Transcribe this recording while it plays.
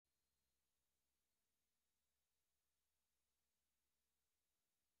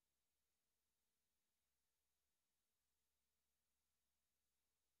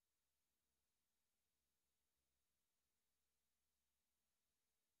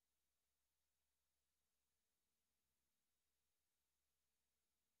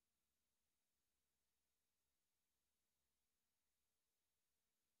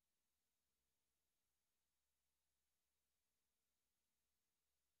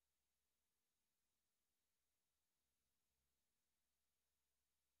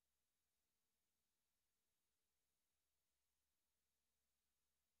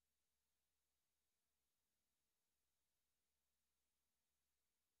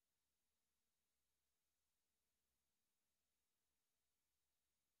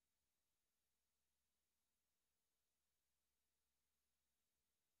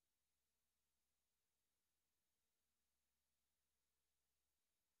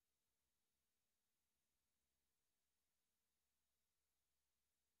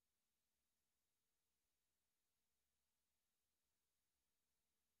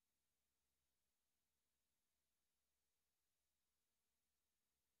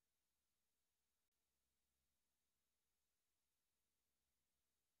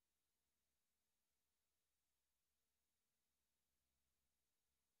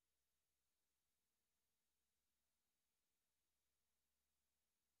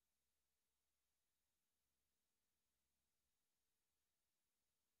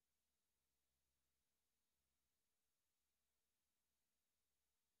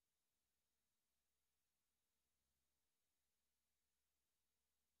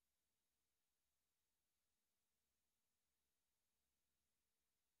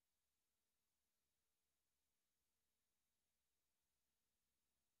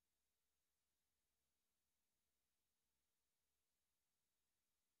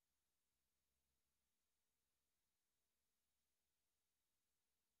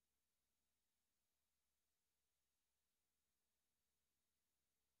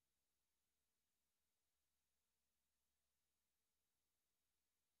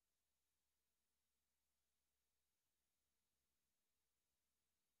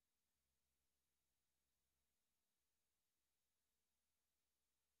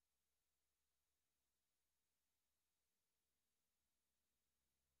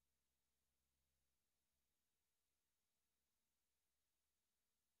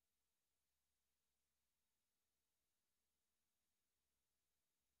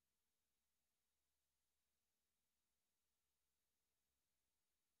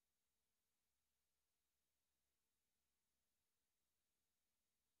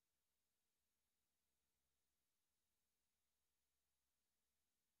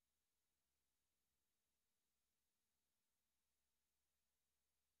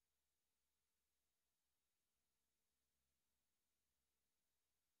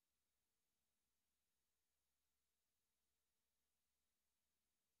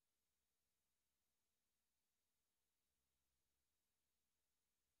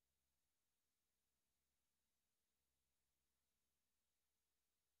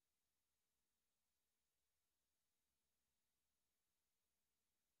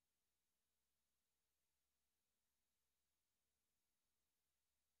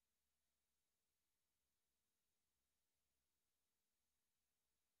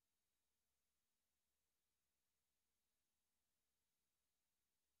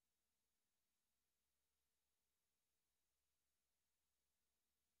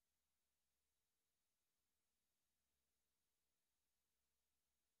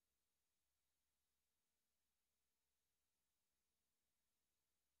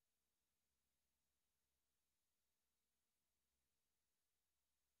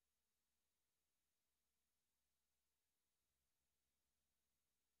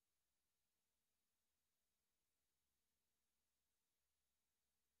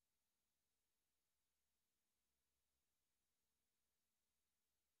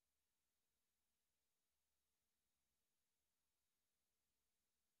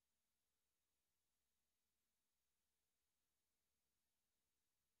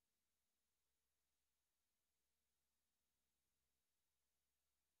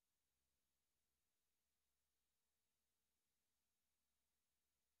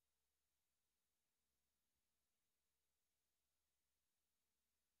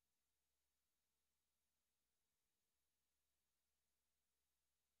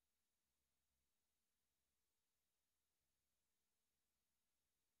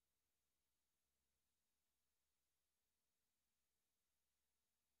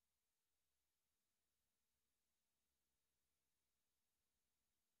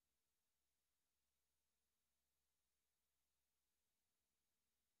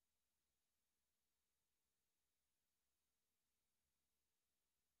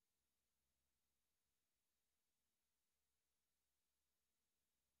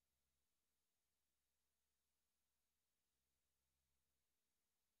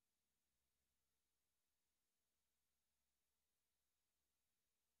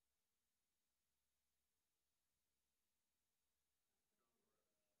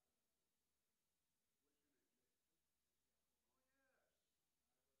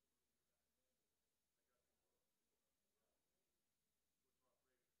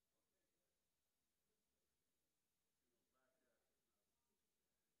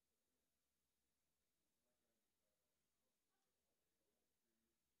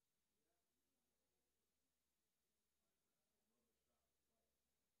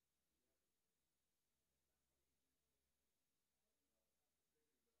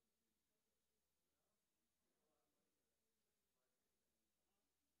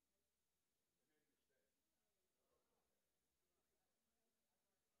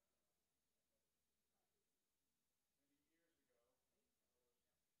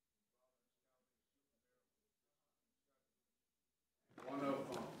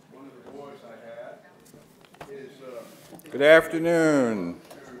Good afternoon.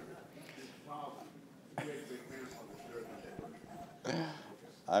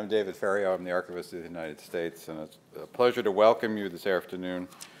 I'm David Ferriero. I'm the Archivist of the United States, and it's a pleasure to welcome you this afternoon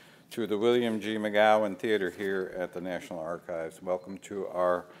to the William G. McGowan Theater here at the National Archives. Welcome to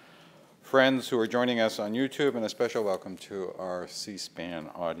our friends who are joining us on YouTube, and a special welcome to our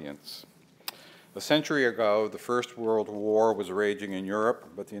C-SPAN audience. A century ago, the First World War was raging in Europe,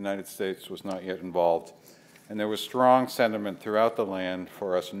 but the United States was not yet involved, and there was strong sentiment throughout the land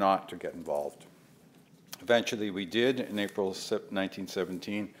for us not to get involved. Eventually, we did in April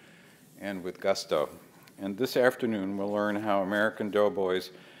 1917, and with gusto. And this afternoon, we'll learn how American doughboys,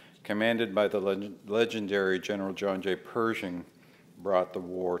 commanded by the legendary General John J. Pershing, brought the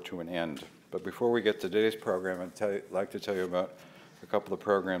war to an end. But before we get to today's program, I'd like to tell you about a couple of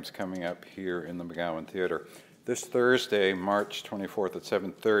programs coming up here in the McGowan Theater. This Thursday, March 24th at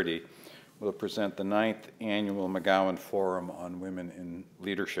 7:30, we'll present the 9th Annual McGowan Forum on Women in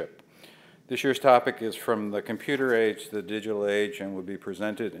Leadership. This year's topic is From the Computer Age to the Digital Age, and will be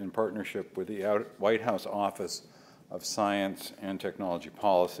presented in partnership with the White House Office of Science and Technology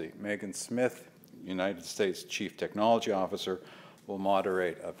Policy. Megan Smith, United States Chief Technology Officer, will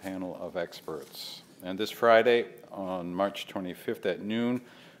moderate a panel of experts. And this Friday, on March 25th at noon,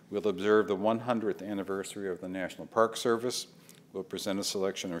 we'll observe the 100th anniversary of the National Park Service. We'll present a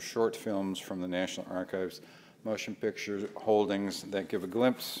selection of short films from the National Archives motion picture holdings that give a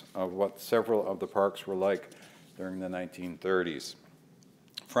glimpse of what several of the parks were like during the 1930s.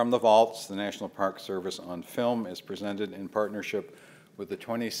 From the Vaults, the National Park Service on Film is presented in partnership with the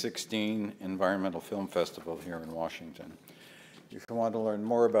 2016 Environmental Film Festival here in Washington. If you want to learn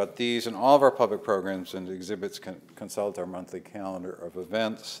more about these and all of our public programs and exhibits, consult our monthly calendar of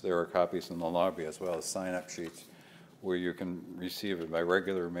events. There are copies in the lobby as well as sign-up sheets where you can receive it by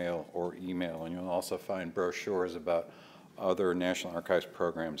regular mail or email. And you'll also find brochures about other National Archives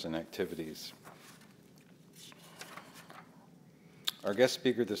programs and activities. Our guest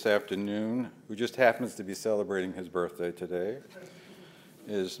speaker this afternoon, who just happens to be celebrating his birthday today,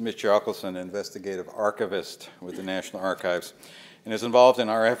 is Mitch Yockelson, investigative archivist with the National Archives, and is involved in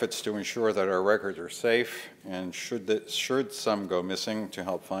our efforts to ensure that our records are safe, and should some go missing, to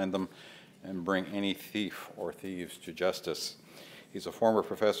help find them and bring any thief or thieves to justice. He's a former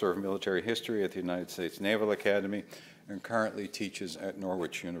professor of military history at the United States Naval Academy and currently teaches at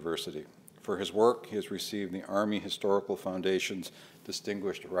Norwich University. For his work, he has received the Army Historical Foundation's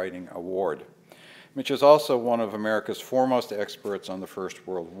Distinguished Writing Award. Mitch is also one of America's foremost experts on the First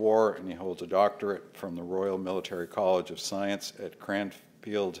World War, and he holds a doctorate from the Royal Military College of Science at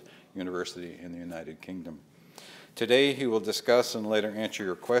Cranfield University in the United Kingdom. Today, he will discuss and later answer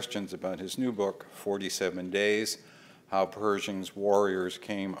your questions about his new book, 47 Days, How Pershing's Warriors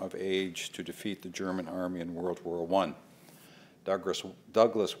Came of Age to Defeat the German Army in World War I.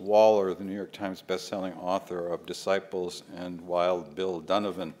 Douglas Waller, the New York Times bestselling author of Disciples and Wild Bill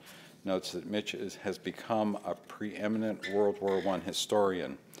Donovan, notes that Mitch has become a preeminent World War I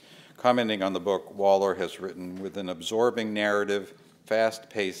historian. Commenting on the book, Waller has written, with an absorbing narrative, fast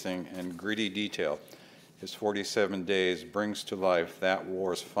pacing, and gritty detail, his 47 Days brings to life that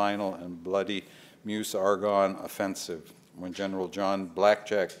war's final and bloody Meuse-Argonne offensive, when General John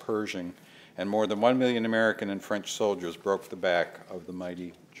Blackjack Pershing and more than 1 million American and French soldiers broke the back of the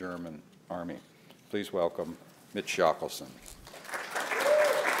mighty German army. Please welcome Mitch Yockelson.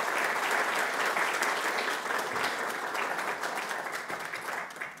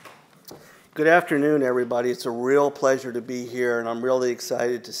 Good afternoon, everybody. It's a real pleasure to be here, and I'm really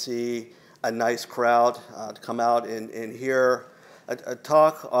excited to see a nice crowd to come out and hear a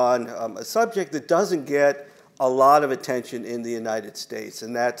talk on a subject that doesn't get a lot of attention in the United States,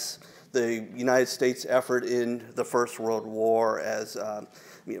 and that's the United States effort in the First World War. As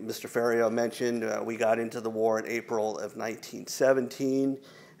Mr. Ferriero mentioned, we got into the war in April of 1917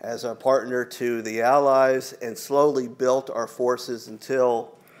 as a partner to the Allies and slowly built our forces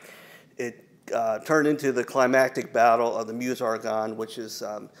until it turned into the climactic battle of the Meuse-Argonne, which is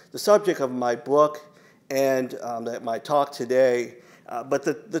the subject of my book and my talk today. But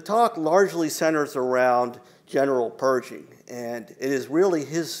the talk largely centers around General Pershing, and it is really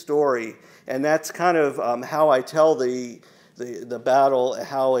his story, and that's kind of how I tell the battle,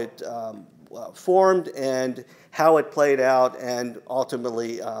 how it formed and how it played out, and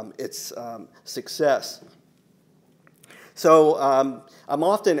ultimately its success. So I'm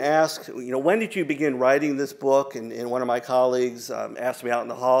often asked, when did you begin writing this book? And one of my colleagues asked me out in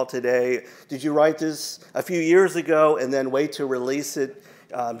the hall today, did you write this a few years ago and then wait to release it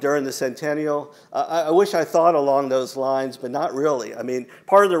during the centennial? I wish I thought along those lines, but not really. I mean,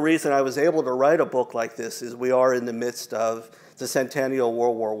 part of the reason I was able to write a book like this is we are in the midst of the centennial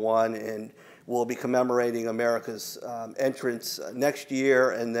World War I, and we'll be commemorating America's entrance next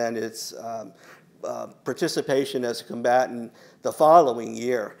year, and then its participation as a combatant the following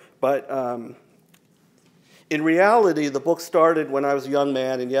year. But in reality, the book started when I was a young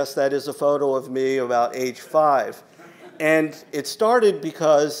man, and yes, that is a photo of me about age 5. And it started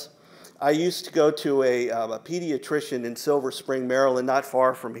because I used to go to a pediatrician in Silver Spring, Maryland, not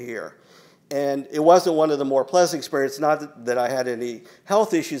far from here. And it wasn't one of the more pleasant experiences, not that I had any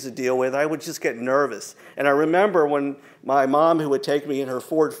health issues to deal with. I would just get nervous. And I remember when my mom, who would take me in her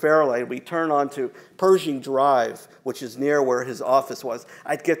Ford Fairlane, we turned onto Pershing Drive, which is near where his office was.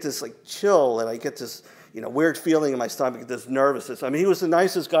 I'd get this chill, and I'd get this weird feeling in my stomach, this nervousness. I mean, he was the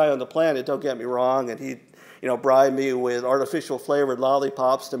nicest guy on the planet, don't get me wrong, and he'd bribe me with artificial flavored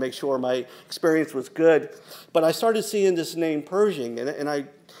lollipops to make sure my experience was good. But I started seeing this name Pershing, and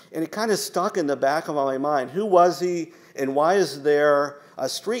it kind of stuck in the back of my mind. Who was he, and why is there a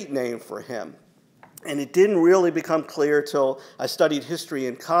street name for him? And it didn't really become clear till I studied history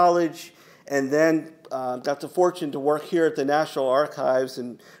in college, and then got the fortune to work here at the National Archives.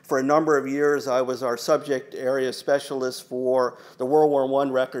 And for a number of years, I was our subject area specialist for the World War I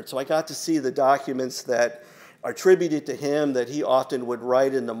record. So I got to see the documents that are attributed to him, that he often would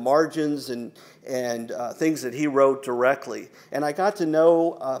write in the margins, and things that he wrote directly. And I got to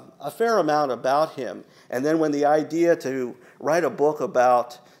know a fair amount about him. And then when the idea to write a book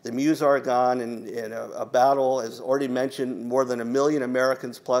about the Meuse-Argonne and a battle, as already mentioned, more than 1 million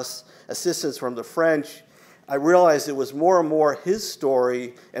Americans plus assistance from the French, I realized it was more and more his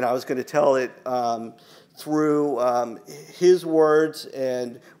story, and I was going to tell it through his words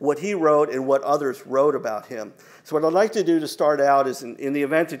and what he wrote and what others wrote about him. So what I'd like to do to start out is, in the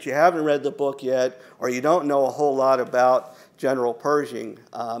event that you haven't read the book yet, or you don't know a whole lot about General Pershing,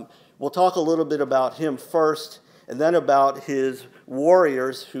 we'll talk a little bit about him first, and then about his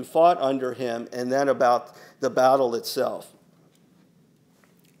warriors who fought under him, and then about the battle itself.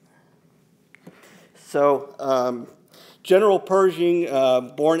 So General Pershing,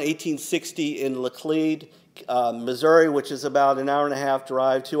 born 1860 in Laclede, Missouri, which is about an hour-and-a-half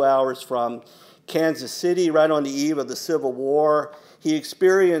drive, 2 hours from Kansas City, right on the eve of the Civil War. He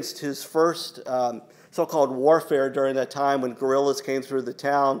experienced his first so-called warfare during that time when guerrillas came through the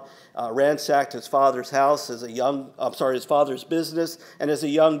town, ransacked his father's house as his father's business, and as a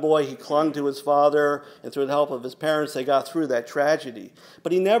young boy he clung to his father, and through the help of his parents they got through that tragedy.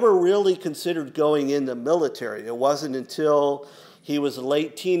 But he never really considered going in the military. It wasn't until he was a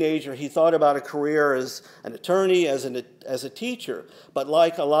late teenager he thought about a career as an attorney, as a teacher. But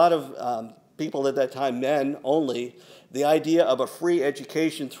like a lot of people at that time, men only, the idea of a free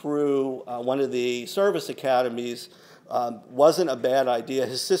education through one of the service academies wasn't a bad idea.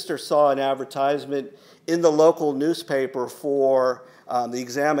 His sister saw an advertisement in the local newspaper for the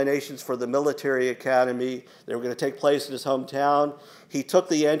examinations for the military academy. They were going to take place in his hometown. He took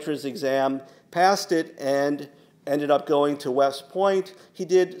the entrance exam, passed it, and ended up going to West Point. He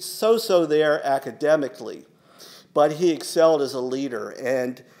did so-so there academically, but he excelled as a leader.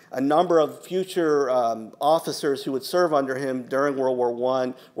 And a number of future officers who would serve under him during World War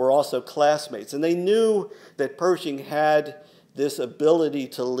I were also classmates. And they knew that Pershing had this ability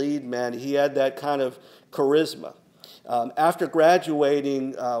to lead men. He had that kind of charisma. After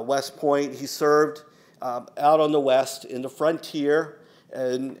graduating West Point, he served out on the West in the frontier,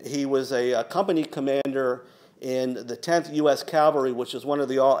 and he was a company commander in the 10th U.S. Cavalry, which is one of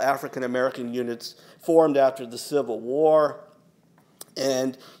the all-African-American units formed after the Civil War.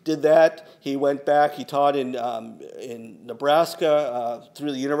 And did that. He went back. He taught in Nebraska,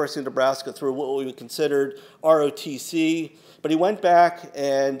 through the University of Nebraska, through what we considered ROTC. But he went back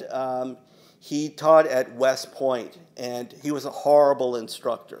and he taught at West Point, and he was a horrible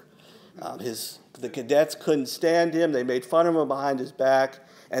instructor. The cadets couldn't stand him. They made fun of him behind his back,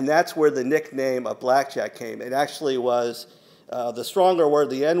 and that's where the nickname of Blackjack came. It actually was the stronger word,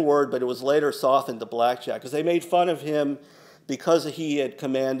 the N-word, but it was later softened to Blackjack, because they made fun of him because he had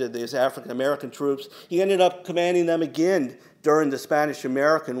commanded these African-American troops. He ended up commanding them again during the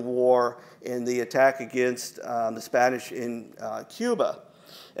Spanish-American War in the attack against the Spanish in Cuba.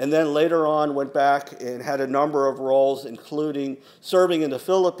 And then later on went back and had a number of roles, including serving in the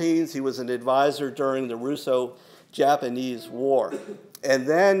Philippines. He was an advisor during the Russo-Japanese War. And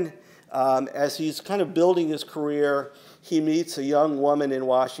then As he's kind of building his career, he meets a young woman in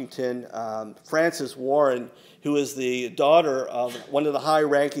Washington, Frances Warren, who is the daughter of one of the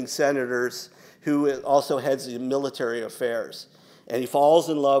high-ranking senators who also heads the military affairs. And he falls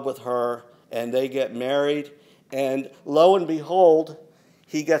in love with her, and they get married. And lo and behold,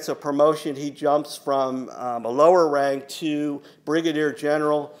 he gets a promotion. He jumps from a lower rank to brigadier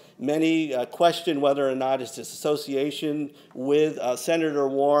general. Many question whether or not it's his association with Senator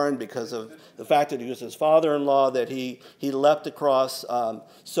Warren because of the fact that he was his father-in-law, that he leapt across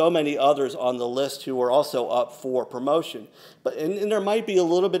so many others on the list who were also up for promotion. And there might be a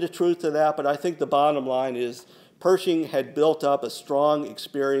little bit of truth to that, but I think the bottom line is Pershing had built up a strong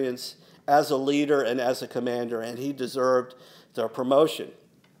experience as a leader and as a commander, and he deserved the promotion.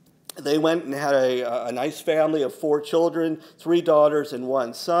 They went and had a nice family of 4 children, 3 daughters and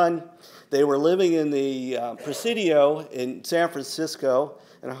 1 son. They were living in the Presidio in San Francisco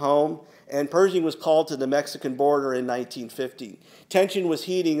in a home, and Pershing was called to the Mexican border in 1950. Tension was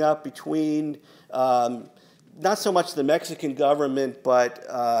heating up between not so much the Mexican government, but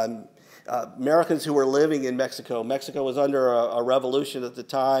Americans who were living in Mexico. Mexico was under a revolution at the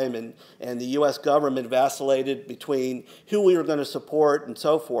time, and the U.S. government vacillated between who we were going to support and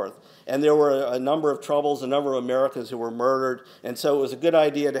so forth. And there were a number of troubles, a number of Americans who were murdered, and so it was a good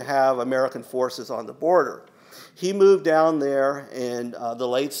idea to have American forces on the border. He moved down there in the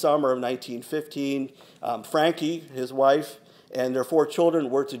late summer of 1915. Frankie, his wife, and their 4 children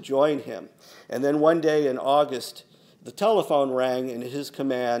were to join him. And then one day in August, the telephone rang in his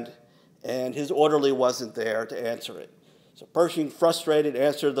command, and his orderly wasn't there to answer it. So Pershing, frustrated,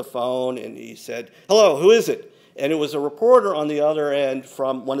 answered the phone, and he said, "Hello, who is it?" And it was a reporter on the other end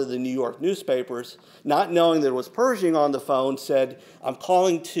from one of the New York newspapers, not knowing that it was Pershing on the phone, said, "I'm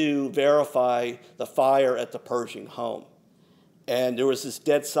calling to verify the fire at the Pershing home." And there was this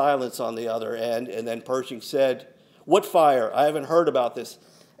dead silence on the other end, and then Pershing said, "What fire? I haven't heard about this."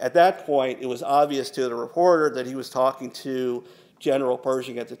 At that point, it was obvious to the reporter that he was talking to General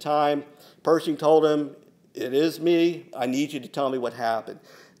Pershing at the time. Pershing told him, "It is me. I need you to tell me what happened."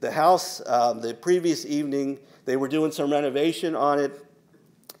 The house, the previous evening, they were doing some renovation on it,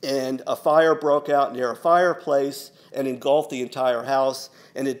 and a fire broke out near a fireplace and engulfed the entire house.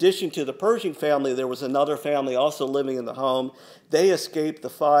 In addition to the Pershing family, there was another family also living in the home. They escaped the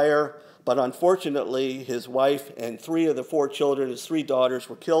fire, but unfortunately, his wife and 3 of the 4 children, his 3 daughters,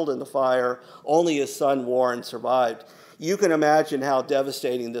 were killed in the fire. Only his son, Warren, survived. You can imagine how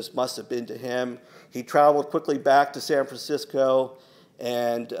devastating this must have been to him. He traveled quickly back to San Francisco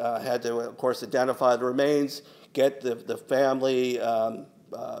and had to, of course, identify the remains, get the family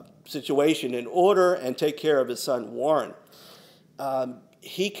situation in order, and take care of his son, Warren.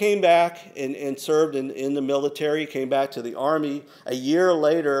 He came back and served in the military, came back to the Army. A year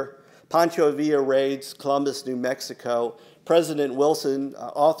later, Pancho Villa raids Columbus, New Mexico. President Wilson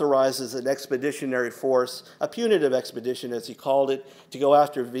authorizes an expeditionary force, a punitive expedition as he called it, to go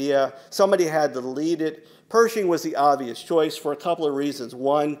after Villa. Somebody had to lead it. Pershing was the obvious choice for a couple of reasons.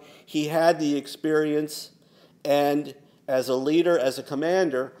 One, he had the experience and as a leader, as a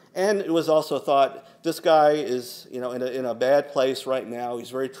commander, and it was also thought, this guy is in a bad place right now. He's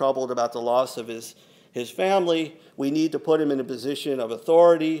very troubled about the loss of his family. We need to put him in a position of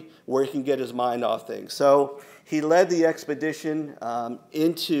authority where he can get his mind off things. So he led the expedition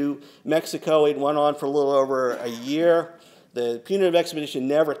into Mexico. It went on for a little over a year. The punitive expedition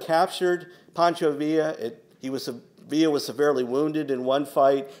never captured Pancho Villa. Villa was severely wounded in one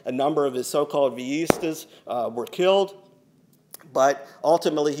fight. A number of his so-called Villistas were killed. But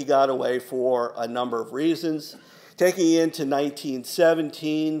ultimately, he got away for a number of reasons. Taking you into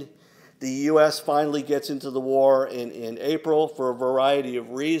 1917, the U.S. finally gets into the war in April for a variety of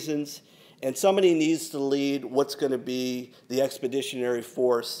reasons. And somebody needs to lead what's going to be the expeditionary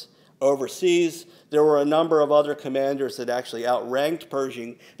force overseas. There were a number of other commanders that actually outranked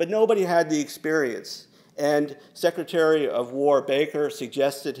Pershing, but nobody had the experience. And Secretary of War Baker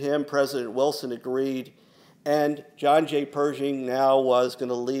suggested him. President Wilson agreed. And John J. Pershing now was going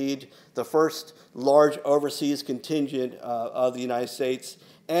to lead the first large overseas contingent of the United States.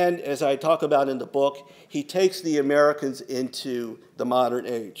 And as I talk about in the book, he takes the Americans into the modern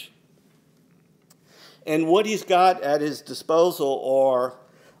age. And what he's got at his disposal are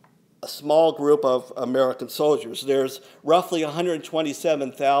a small group of American soldiers. There's roughly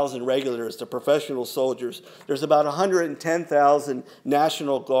 127,000 regulars, the professional soldiers. There's about 110,000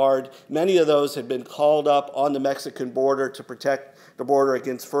 National Guard. Many of those had been called up on the Mexican border to protect the border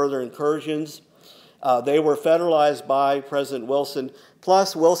against further incursions. They were federalized by President Wilson.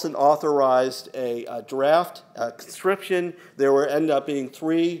 Plus, Wilson authorized a draft conscription. There ended up being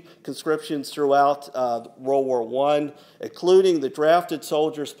 3 conscriptions throughout World War I, including the drafted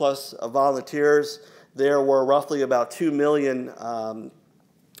soldiers plus volunteers. There were roughly about 2 million,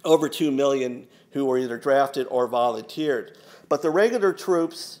 over 2 million who were either drafted or volunteered. But the regular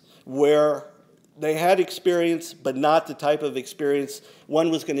troops they had experience, but not the type of experience one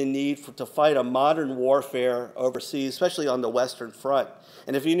was going to need to fight a modern warfare overseas, especially on the Western Front.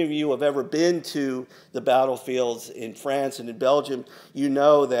 And if any of you have ever been to the battlefields in France and in Belgium, you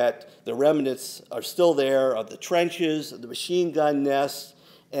know that the remnants are still there of the trenches, the machine gun nests,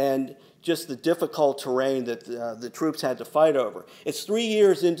 and just the difficult terrain that the troops had to fight over. It's 3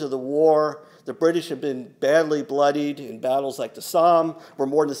 years into the war. The British have been badly bloodied in battles like the Somme, where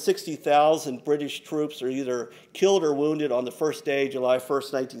more than 60,000 British troops are either killed or wounded on the first day, July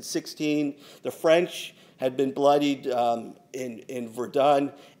 1st, 1916. The French had been bloodied in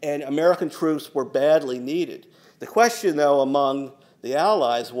Verdun, and American troops were badly needed. The question, though, among the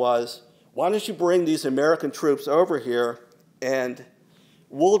Allies was, why don't you bring these American troops over here and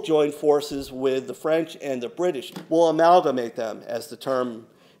we'll join forces with the French and the British. We'll amalgamate them, as the term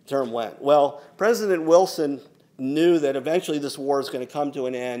went. Well, President Wilson knew that eventually this war is going to come to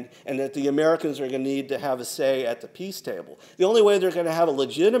an end and that the Americans are going to need to have a say at the peace table. The only way they're going to have a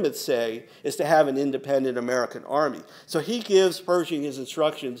legitimate say is to have an independent American army. So he gives Pershing his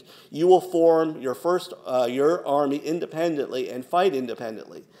instructions: you will form your army independently and fight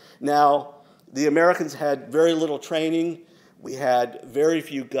independently. Now, the Americans had very little training. We had very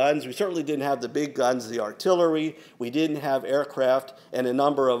few guns. We certainly didn't have the big guns, the artillery. We didn't have aircraft and a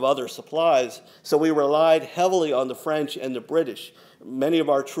number of other supplies. So we relied heavily on the French and the British. Many of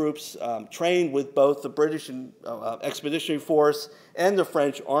our troops trained with both the British Expeditionary Force and the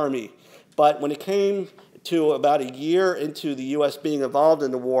French Army. But when it came to about a year into the U.S. being involved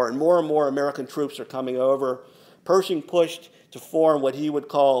in the war and more American troops are coming over, Pershing pushed to form what he would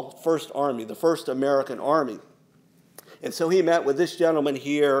call First Army, the First American Army. And so he met with this gentleman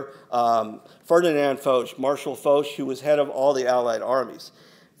here, Ferdinand Foch, Marshal Foch, who was head of all the Allied armies.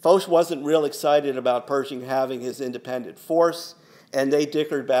 Foch wasn't real excited about Pershing having his independent force, and they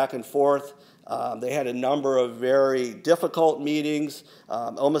dickered back and forth. They had a number of very difficult meetings,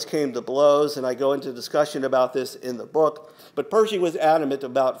 almost came to blows, and I go into discussion about this in the book. But Pershing was adamant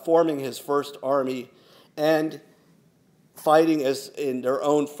about forming his first army and fighting as in their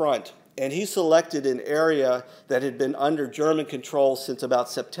own front. And he selected an area that had been under German control since about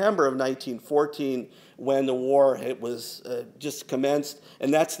September of 1914, when the war was just commenced,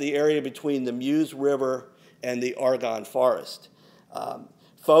 and that's the area between the Meuse River and the Argonne Forest.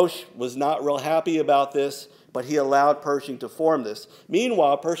 Foch was not real happy about this, but he allowed Pershing to form this.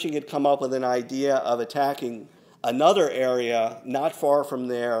 Meanwhile, Pershing had come up with an idea of attacking another area not far from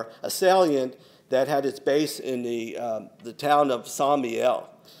there, a salient that had its base in the town of Saint-Mihiel.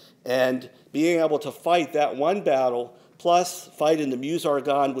 And being able to fight that one battle, plus fight in the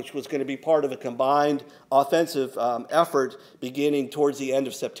Meuse-Argonne, which was going to be part of a combined offensive effort beginning towards the end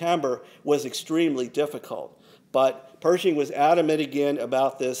of September, was extremely difficult. But Pershing was adamant again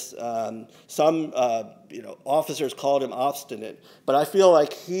about this. Some officers called him obstinate. But I feel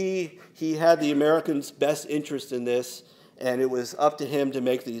like he had the Americans' best interest in this, and it was up to him to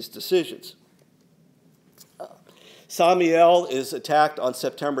make these decisions. Saint-Mihiel is attacked on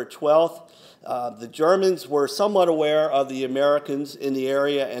September 12th. The Germans were somewhat aware of the Americans in the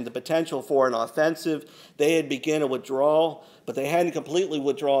area and the potential for an offensive. They had begun a withdrawal, but they hadn't completely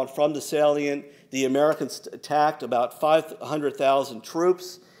withdrawn from the salient. The Americans attacked about 500,000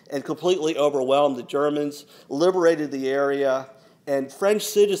 troops and completely overwhelmed the Germans, liberated the area, and French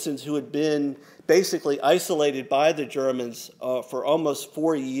citizens who had been basically isolated by the Germans for almost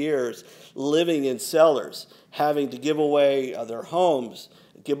 4 years, living in cellars, having to give away their homes,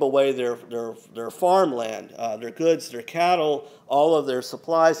 give away their farmland, their goods, their cattle, all of their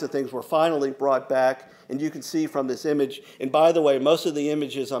supplies and things were finally brought back. And you can see from this image, and by the way, most of the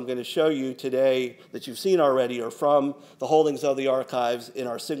images I'm going to show you today that you've seen already are from the holdings of the archives in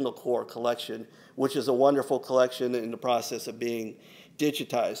our Signal Corps collection, which is a wonderful collection in the process of being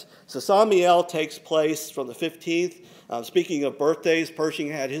digitized. So Saint-Mihiel takes place from the 15th. Speaking of birthdays, Pershing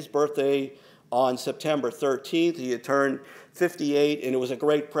had his birthday on September 13th. He had turned 58, and it was a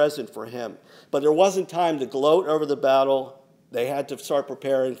great present for him. But there wasn't time to gloat over the battle. They had to start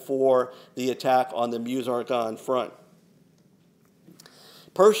preparing for the attack on the Meuse-Argonne front.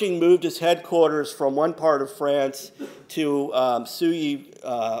 Pershing moved his headquarters from one part of France to Souilly,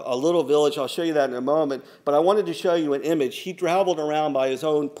 a little village. I'll show you that in a moment. But I wanted to show you an image. He traveled around by his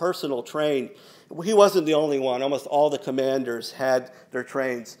own personal train. He wasn't the only one. Almost all the commanders had their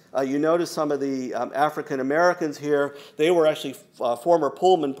trains. You notice some of the African Americans here. They were actually former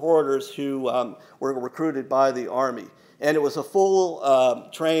Pullman porters who were recruited by the Army. And it was a full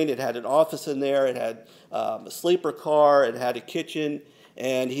train. It had an office in there. It had a sleeper car. It had a kitchen.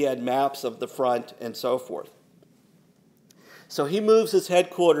 And he had maps of the front and so forth. So he moves his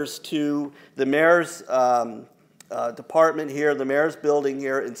headquarters to the mayor's department here, the mayor's building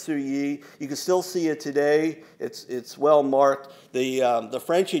here in Souilly. You can still see it today. It's well marked. The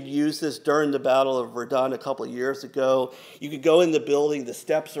French had used this during the Battle of Verdun a couple of years ago. You could go in the building. The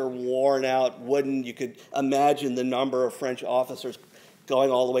steps are worn out, wooden. You could imagine the number of French officers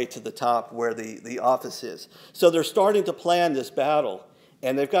going all the way to the top where the office is. So they're starting to plan this battle.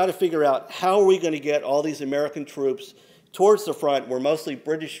 And they've got to figure out how are we going to get all these American troops towards the front where mostly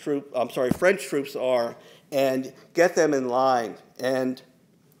French troops are, and get them in line. And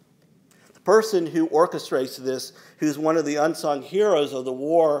the person who orchestrates this, who's one of the unsung heroes of the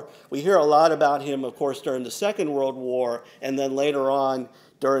war, we hear a lot about him, of course, during the Second World War, and then later on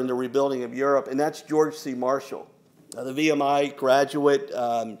during the rebuilding of Europe, and that's George C. Marshall. The VMI graduate,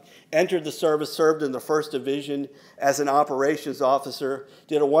 entered the service, served in the 1st Division as an operations officer,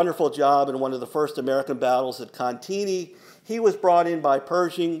 did a wonderful job in one of the first American battles at Cantigny. He was brought in by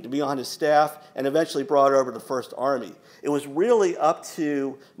Pershing to be on his staff and eventually brought over to the First Army. It was really up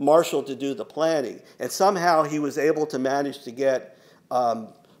to Marshall to do the planning, and somehow he was able to manage to get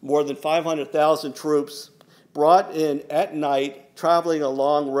more than 500,000 troops brought in at night, traveling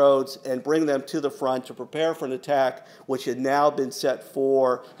along roads, and bring them to the front to prepare for an attack which had now been set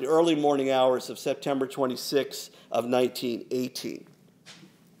for the early morning hours of September 26 of 1918.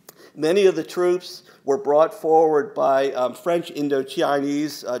 Many of the troops were brought forward by French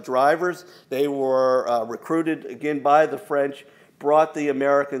Indo-Chinese drivers. They were recruited again by the French, brought the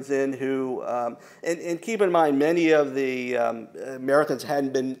Americans in who, and keep in mind, many of the Americans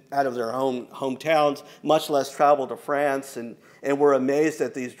hadn't been out of their hometowns, much less traveled to France, and were amazed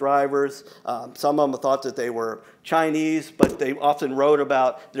at these drivers. Some of them thought that they were Chinese, but they often wrote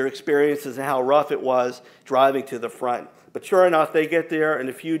about their experiences and how rough it was driving to the front. But sure enough, they get there in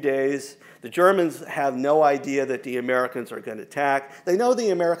a few days. The Germans have no idea that the Americans are going to attack. They know the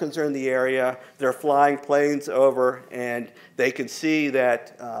Americans are in the area. They're flying planes over, and they can see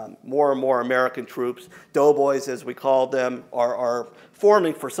that more and more American troops, doughboys as we call them, are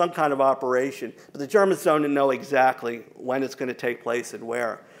forming for some kind of operation. But the Germans don't know exactly when it's going to take place and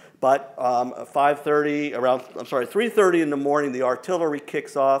where. But 3:30 in the morning, the artillery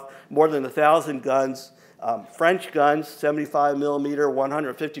kicks off, more than 1,000 guns. French guns, 75 millimeter,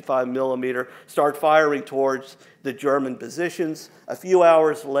 155 millimeter, start firing towards the German positions. A few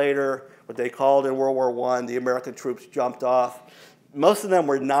hours later, what they called in World War I, the American troops jumped off. Most of them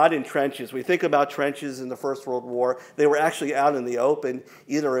were not in trenches. We think about trenches in the First World War. They were actually out in the open,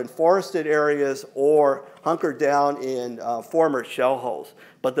 either in forested areas or hunkered down in former shell holes.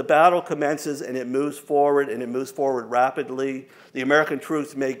 But the battle commences, and it moves forward, and it moves forward rapidly. The American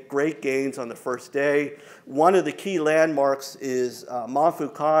troops make great gains on the first day. One of the key landmarks is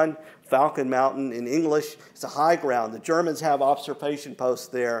Montfaucon, Falcon Mountain in English. It's a high ground. The Germans have observation posts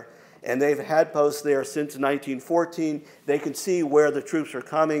there, and they've had posts there since 1914. They can see where the troops are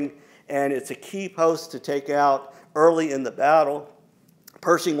coming, and it's a key post to take out early in the battle.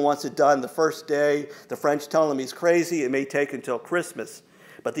 Pershing wants it done the first day. The French tell him he's crazy. It may take until Christmas.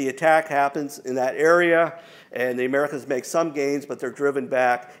 But the attack happens in that area, and the Americans make some gains, but they're driven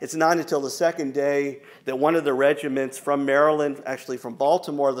back. It's not until the second day that one of the regiments from Maryland, actually from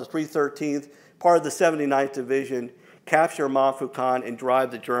Baltimore, the 313th, part of the 79th Division, capture Montfaucon and drive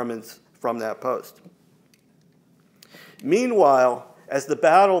the Germans from that post. Meanwhile, as the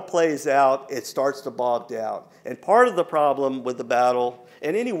battle plays out, it starts to bog down. And part of the problem with the battle,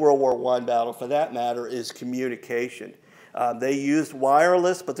 and any World War I battle for that matter, is communication. They used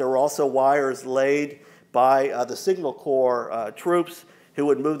wireless, but there were also wires laid by the Signal Corps troops who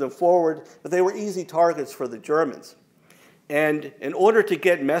would move them forward, but they were easy targets for the Germans. And in order to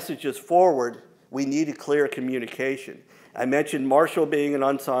get messages forward, we needed clear communication. I mentioned Marshall being an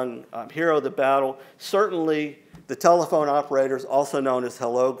unsung hero of the battle. Certainly, the telephone operators, also known as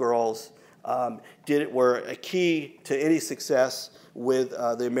hello girls, were a key to any success with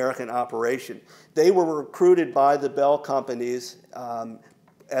the American operation. They were recruited by the Bell companies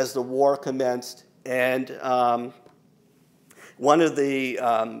as the war commenced, and one of the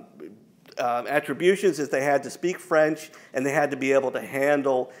attributions is they had to speak French and they had to be able to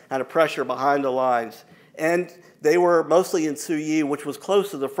handle kind of pressure behind the lines. And they were mostly in Souilly, which was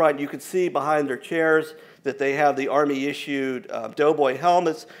close to the front. You could see behind their chairs that they have the Army-issued doughboy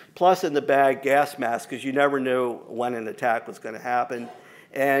helmets, plus in the bag gas masks, because you never knew when an attack was going to happen.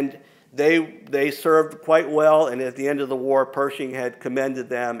 And they served quite well, and at the end of the war, Pershing had commended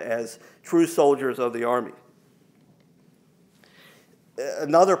them as true soldiers of the Army.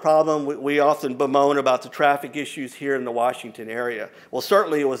 Another problem, we often bemoan about the traffic issues here in the Washington area. Well,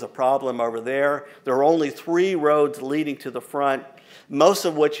 certainly it was a problem over there. There were only 3 roads leading to the front, most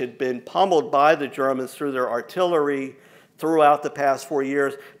of which had been pummeled by the Germans through their artillery throughout the past 4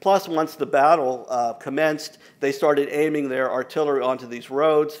 years. Plus, once the battle commenced, they started aiming their artillery onto these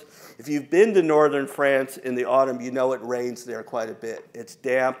roads. If you've been to northern France in the autumn, you know it rains there quite a bit. It's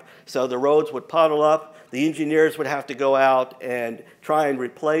damp, so the roads would puddle up. The engineers would have to go out and try and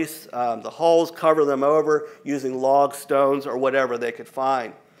replace the holes, cover them over using logs, stones, or whatever they could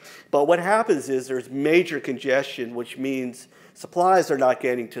find. But what happens is there's major congestion, which means supplies are not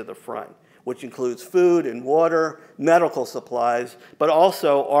getting to the front, which includes food and water, medical supplies, but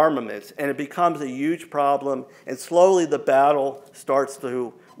also armaments. And it becomes a huge problem, and slowly the battle starts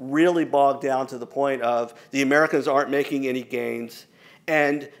to really bog down to the point of the Americans aren't making any gains,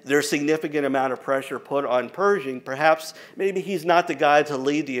 and there's significant amount of pressure put on Pershing. Perhaps maybe he's not the guy to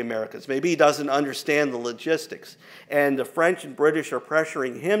lead the Americans. Maybe he doesn't understand the logistics. And the French and British are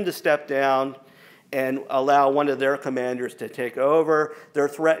pressuring him to step down and allow one of their commanders to take over. They're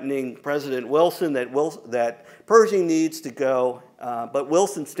threatening President Wilson that Pershing needs to go, but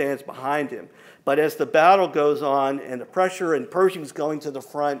Wilson stands behind him. But as the battle goes on and the pressure, and Pershing's going to the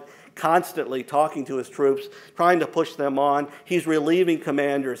front, constantly talking to his troops, trying to push them on, he's relieving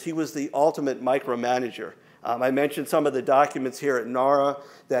commanders. He was the ultimate micromanager. I mentioned some of the documents here at NARA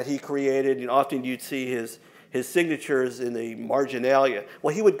that he created, and often you'd see his signatures in the marginalia.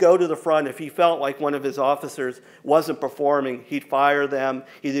 Well, he would go to the front. If he felt like one of his officers wasn't performing, he'd fire them.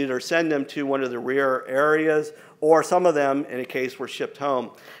 He'd either send them to one of the rear areas, or some of them, in a case, were shipped home.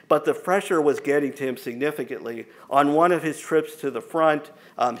 But the pressure was getting to him significantly. On one of his trips to the front,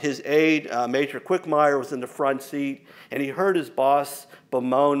 his aide, Major Quickmeyer, was in the front seat, and he heard his boss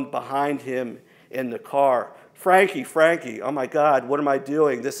bemoan behind him in the car, "Frankie, Frankie, oh my God, what am I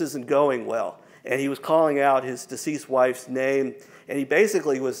doing? This isn't going well." And he was calling out his deceased wife's name, and he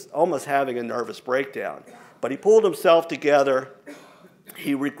basically was almost having a nervous breakdown. But he pulled himself together,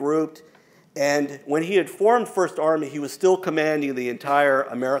 he regrouped, and when he had formed First Army, he was still commanding the entire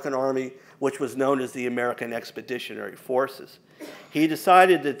American Army, which was known as the American Expeditionary Forces. He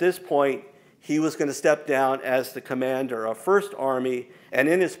decided at this point he was going to step down as the commander of First Army, and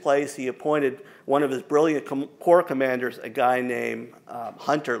in his place he appointed one of his brilliant corps commanders, a guy named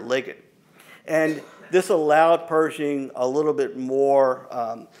Hunter Liggett. And this allowed Pershing a little bit more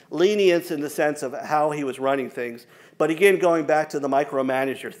lenience in the sense of how he was running things. But again, going back to the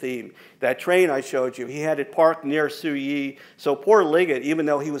micromanager theme, that train I showed you, he had it parked near Souilly. So poor Liggett, even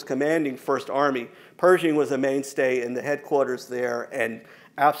though he was commanding First Army, Pershing was a mainstay in the headquarters there and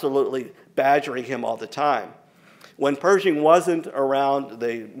absolutely badgering him all the time. When Pershing wasn't around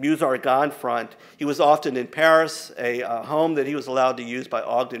the Meuse-Argonne front, he was often in Paris, a home that he was allowed to use by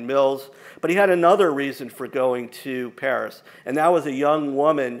Ogden Mills. But he had another reason for going to Paris, and that was a young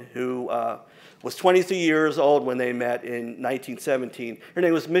woman who was 23 years old when they met in 1917. Her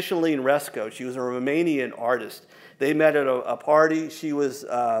name was Mitchell Yockelson. She was a Romanian artist. They met at a party. She was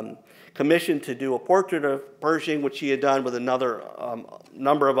commissioned to do a portrait of Pershing, which she had done with another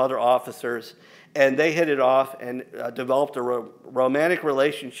number of other officers. And they hit it off and developed a romantic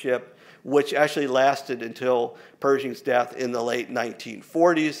relationship, which actually lasted until Pershing's death in the late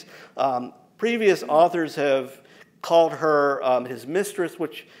 1940s. Previous authors have called her his mistress,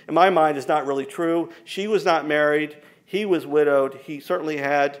 which in my mind is not really true. She was not married. He was widowed. He certainly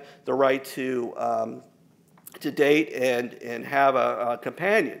had the right to date and have a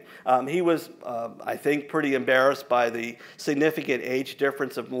companion. He was, I think, pretty embarrassed by the significant age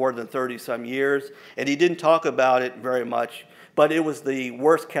difference of more than 30-some years, and he didn't talk about it very much, but it was the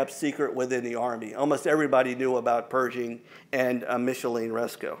worst-kept secret within the Army. Almost everybody knew about Pershing and Mitchell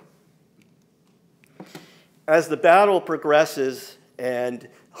Yockelson. As the battle progresses and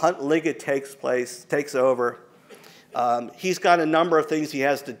Liggett takes over, he's got a number of things he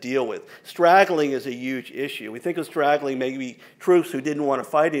has to deal with. Straggling is a huge issue. We think of straggling maybe troops who didn't want to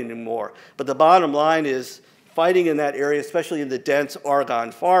fight anymore. But the bottom line is fighting in that area, especially in the dense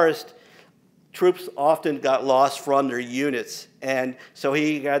Argonne forest, troops often got lost from their units. And so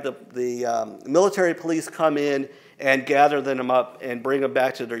he had the military police come in and gather them up and bring them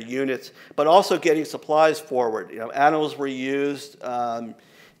back to their units, but also getting supplies forward. Animals were used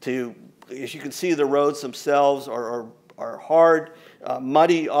to, as you can see, the roads themselves are hard,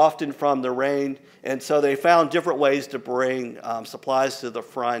 muddy often from the rain, and so they found different ways to bring supplies to the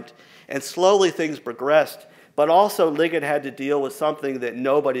front. And slowly things progressed, but also Liggett had to deal with something that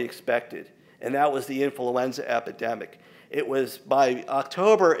nobody expected, and that was the influenza epidemic. It was, by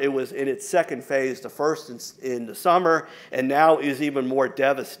October, it was in its second phase, the first in the summer, and now is even more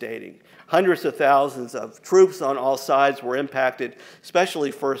devastating. Hundreds of thousands of troops on all sides were impacted, especially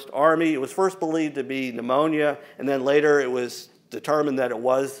First Army. It was first believed to be pneumonia, and then later it was determined that it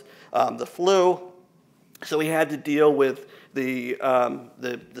was the flu. So we had to deal with the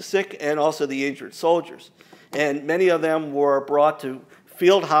sick and also the injured soldiers. And many of them were brought to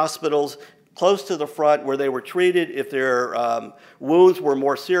field hospitals close to the front where they were treated. If their wounds were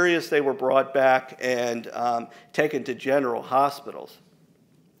more serious, they were brought back and taken to general hospitals.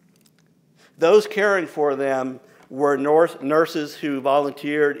 Those caring for them were nurses who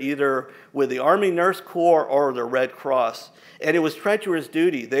volunteered either with the Army Nurse Corps or the Red Cross. And it was treacherous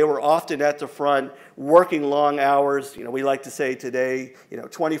duty. They were often at the front working long hours. We like to say today,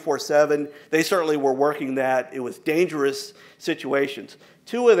 24/7. They certainly were working that. It was dangerous situations.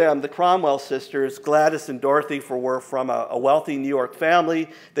 Two of them, the Cromwell sisters, Gladys and Dorothy, were from a wealthy New York family.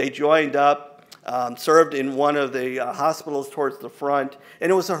 They joined up, served in one of the hospitals towards the front,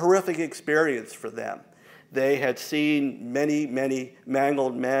 and it was a horrific experience for them. They had seen many, many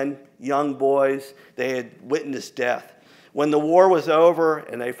mangled men, young boys. They had witnessed death. When the war was over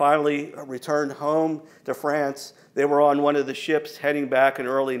and they finally returned home to France, they were on one of the ships heading back in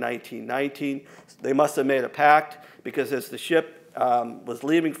early 1919. They must have made a pact, because as the ship was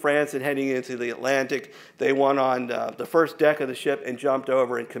leaving France and heading into the Atlantic, they went on the first deck of the ship and jumped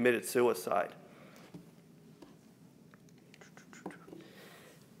over and committed suicide.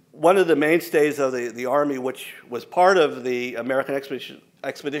 One of the mainstays of the Army, which was part of the American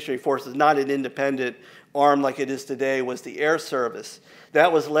Expeditionary Forces, not an independent arm like it is today, was the Air Service.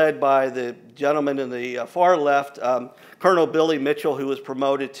 That was led by the gentleman in the far left, Colonel Billy Mitchell, who was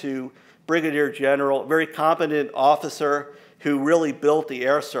promoted to Brigadier General, very competent officer who really built the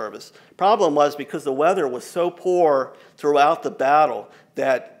Air Service. Problem was, because the weather was so poor throughout the battle,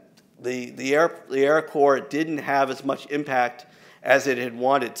 that the Air Corps didn't have as much impact as it had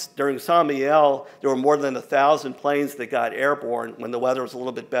wanted. During Saint Mihiel, there were more than 1,000 planes that got airborne when the weather was a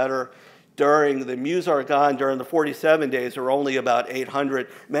little bit better. During the Meuse-Argonne, during the 47 days, there were only about 800.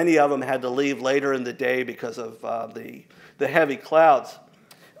 Many of them had to leave later in the day because of the heavy clouds.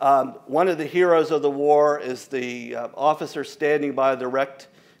 One of the heroes of the war is the officer standing by the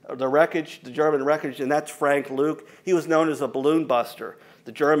wreckage, the German wreckage, and that's Frank Luke. He was known as a balloon buster.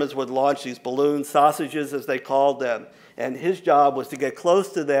 The Germans would launch these balloon sausages, as they called them, and his job was to get close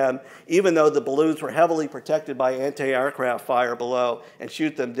to them, even though the balloons were heavily protected by anti-aircraft fire below, and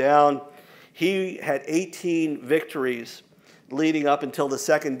shoot them down. He had 18 victories leading up until the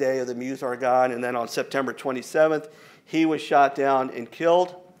second day of the Meuse-Argonne, and then on September 27th, he was shot down and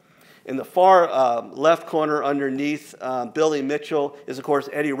killed. In the far left corner underneath Billy Mitchell is, of course,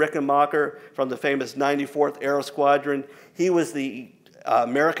 Eddie Rickenbacker from the famous 94th Aero Squadron. He was the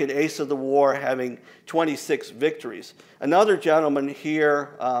American ace of the war, having 26 victories. Another gentleman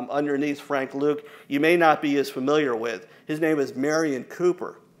here underneath Frank Luke you may not be as familiar with. His name is Marion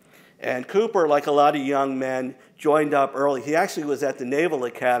Cooper. And Cooper, like a lot of young men, joined up early. He actually was at the Naval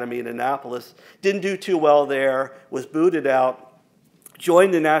Academy in Annapolis, didn't do too well there, was booted out,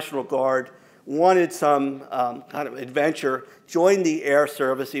 joined the National Guard, wanted some kind of adventure, joined the Air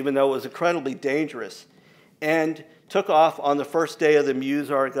Service, even though it was incredibly dangerous, and took off on the first day of the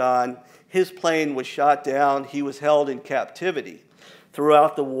Meuse-Argonne. His plane was shot down. He was held in captivity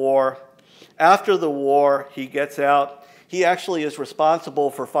throughout the war. After the war, he gets out. He actually is responsible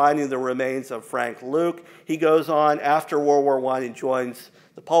for finding the remains of Frank Luke. He goes on after World War I and joins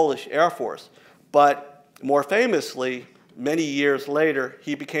the Polish Air Force. But more famously, many years later,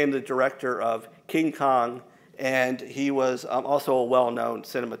 he became the director of King Kong, and he was also a well-known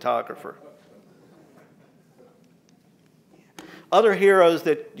cinematographer. Other heroes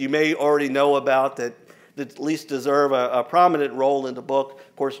that you may already know about that at least deserve a prominent role in the book,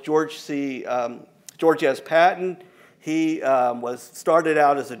 of course, George S. Patton. He started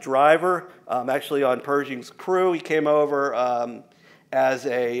out as a driver, actually on Pershing's crew. He came over as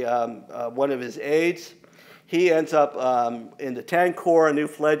one of his aides. He ends up in the Tank Corps, a new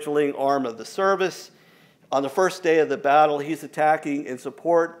fledgling arm of the service. On the first day of the battle, he's attacking in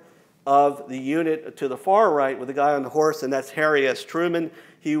support of the unit to the far right with the guy on the horse, and that's Harry S. Truman.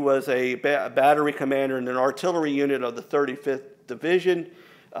 He was a battery commander in an artillery unit of the 35th Division.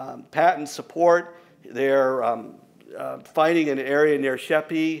 Patton support. They're fighting in an area near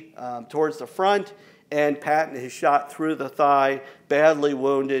Sheppey towards the front, and Patton is shot through the thigh, badly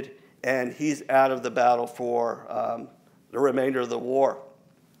wounded, and he's out of the battle for the remainder of the war.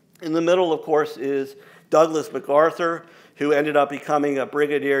 In the middle, of course, is Douglas MacArthur, who ended up becoming a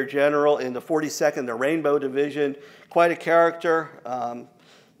brigadier general in the 42nd, the Rainbow Division. Quite a character, a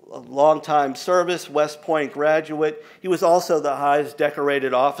long-time service, West Point graduate. He was also the highest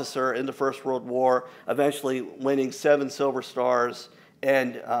decorated officer in the First World War, eventually winning 7 Silver Stars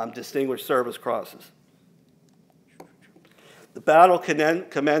and Distinguished Service Crosses. The battle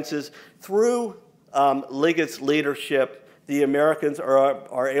commences through Liggett's leadership. The Americans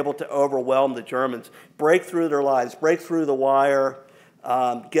are able to overwhelm the Germans, break through their lines, break through the wire,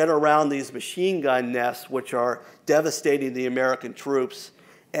 get around these machine gun nests, which are devastating the American troops.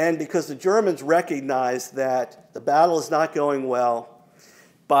 And because the Germans recognize that the battle is not going well,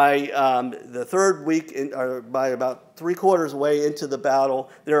 by the third week, or by about 3/4 way into the battle,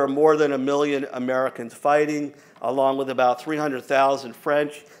 there are more than 1 million Americans fighting, along with about 300,000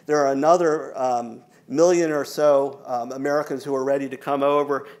 French. There are another million or so Americans who are ready to come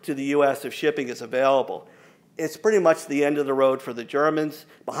over to the U.S. if shipping is available. It's pretty much the end of the road for the Germans.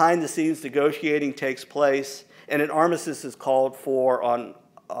 Behind the scenes negotiating takes place, and an armistice is called for on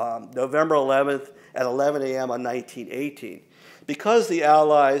November 11th at 11 a.m. on 1918. Because the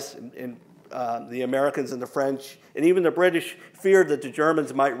Allies, and the Americans and the French, and even the British feared that the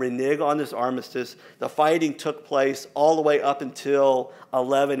Germans might renege on this armistice, the fighting took place all the way up until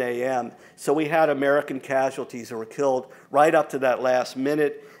 11 a.m. So we had American casualties who were killed right up to that last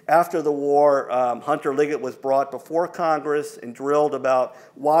minute. After the war, Hunter Liggett was brought before Congress and drilled about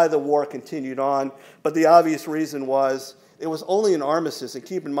why the war continued on. But the obvious reason was it was only an armistice, and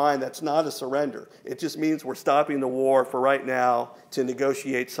keep in mind that's not a surrender. It just means we're stopping the war for right now to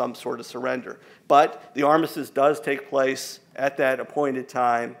negotiate some sort of surrender. But the armistice does take place at that appointed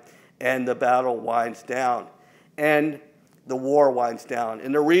time, and the battle winds down. And the war winds down.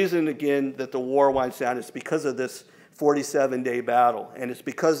 And the reason, again, that the war winds down is because of this 47-day battle. And it's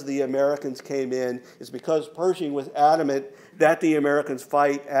because the Americans came in. It's because Pershing was adamant that the Americans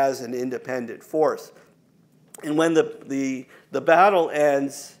fight as an independent force. And when the battle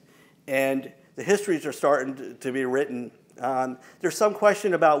ends and the histories are starting to be written, there's some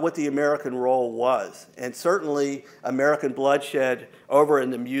question about what the American role was. And certainly American bloodshed over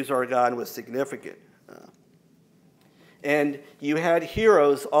in the Meuse-Argonne was significant. And you had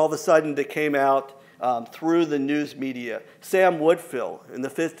heroes all of a sudden that came out through the news media. Sam Woodfill in the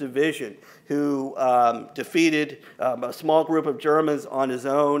 5th Division, who defeated a small group of Germans on his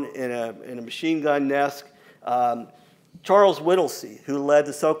own in a machine gun nest. Charles Whittlesey, who led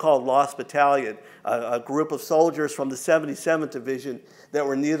the so-called Lost Battalion, a group of soldiers from the 77th Division that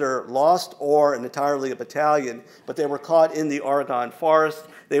were neither lost or entirely a battalion, but they were caught in the Argonne Forest.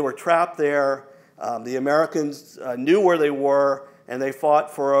 They were trapped there. The Americans knew where they were, and they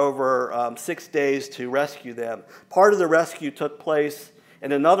fought for over 6 days to rescue them. Part of the rescue took place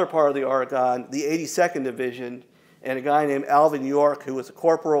in another part of the Argonne, the 82nd Division, and a guy named Alvin York, who was a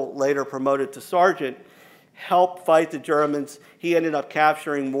corporal, later promoted to sergeant, helped fight the Germans. He ended up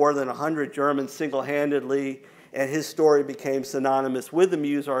capturing more than 100 Germans single-handedly, and his story became synonymous with the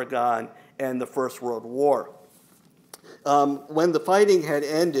Meuse-Argonne and the First World War. When the fighting had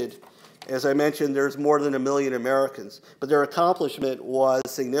ended, as I mentioned, there's more than 1 million Americans, but their accomplishment was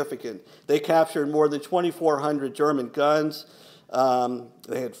significant. They captured more than 2,400 German guns.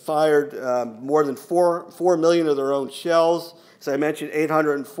 They had fired more than 4 million of their own shells. As I mentioned,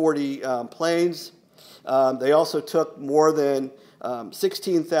 840 planes. They also took more than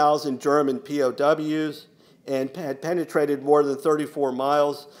 16,000 German POWs and had penetrated more than 34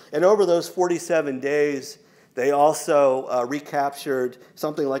 miles. And over those 47 days, they also recaptured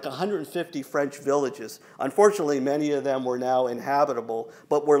something like 150 French villages. Unfortunately, many of them were now inhabitable,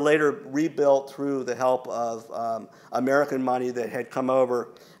 but were later rebuilt through the help of American money that had come over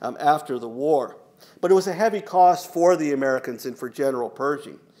after the war. But it was a heavy cost for the Americans and for General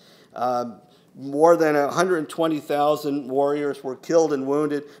Pershing. More than 120,000 warriors were killed and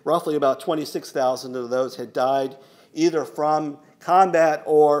wounded. Roughly about 26,000 of those had died either from combat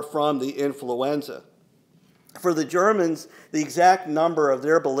or from the influenza. For the Germans, the exact number of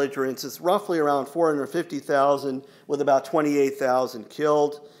their belligerents is roughly around 450,000, with about 28,000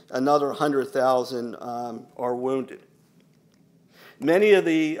 killed. Another 100,000 are wounded. Many of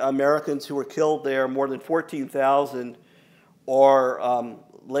the Americans who were killed there, more than 14,000, are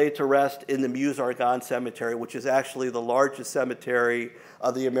laid to rest in the Meuse-Argonne Cemetery, which is actually the largest cemetery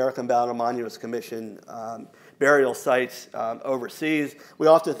of the American Battle Monuments Commission burial sites overseas. We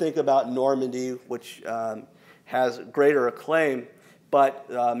often think about Normandy, which has greater acclaim, but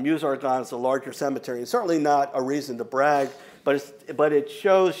Meuse-Argonne is a larger cemetery, and certainly not a reason to brag, but it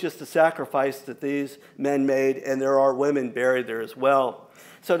shows just the sacrifice that these men made, and there are women buried there as well.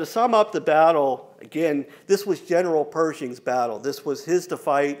 So to sum up the battle, again, this was General Pershing's battle. This was his to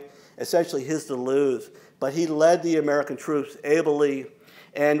fight, essentially his to lose, but he led the American troops ably,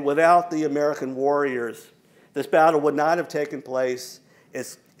 and without the American warriors, this battle would not have taken place.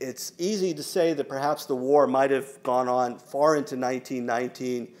 It's easy to say that perhaps the war might have gone on far into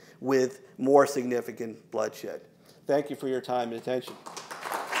 1919 with more significant bloodshed. Thank you for your time and attention.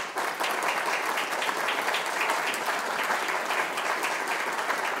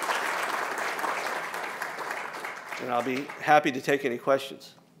 And I'll be happy to take any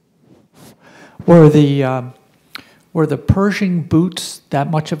questions. Were the Pershing boots that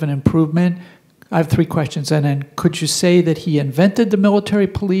much of an improvement? I have three questions. And then could you say that he invented the military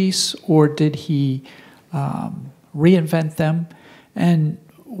police, or did he reinvent them? And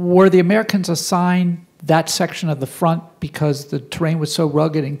were the Americans assigned that section of the front because the terrain was so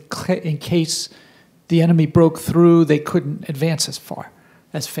rugged in case the enemy broke through, they couldn't advance as far,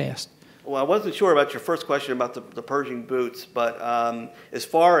 as fast? Well, I wasn't sure about your first question about the Pershing boots, but as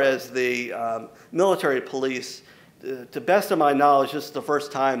far as the military police, to best of my knowledge, this is the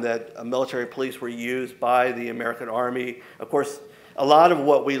first time that military police were used by the American Army. Of course, a lot of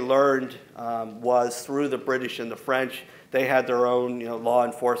what we learned was through the British and the French. They had their own law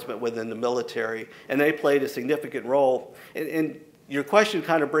enforcement within the military, and they played a significant role. And your question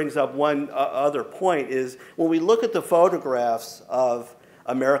kind of brings up one other point, is when we look at the photographs of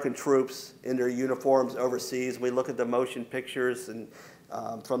American troops in their uniforms overseas, we look at the motion pictures and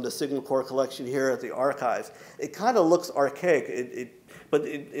from the Signal Corps collection here at the archives, it kind of looks archaic. But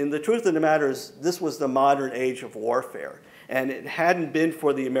the truth of the matter is, this was the modern age of warfare. And it hadn't been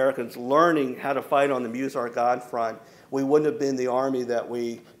for the Americans learning how to fight on the Meuse-Argonne front, we wouldn't have been the Army that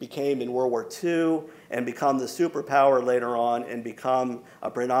we became in World War II and become the superpower later on and become a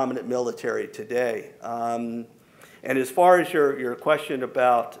predominant military today. And as far as your question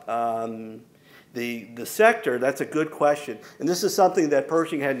about the sector, that's a good question. And this is something that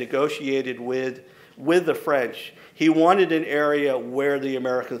Pershing had negotiated with the French. He wanted an area where the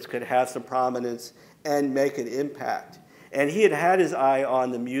Americans could have some prominence and make an impact. And he had his eye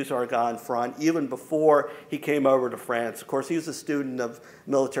on the Meuse-Argonne front even before he came over to France. Of course, he was a student of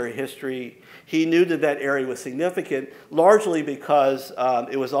military history. He knew that that area was significant, largely because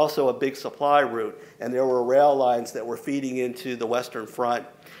it was also a big supply route, and there were rail lines that were feeding into the Western Front.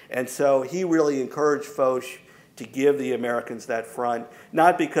 And so he really encouraged Foch to give the Americans that front,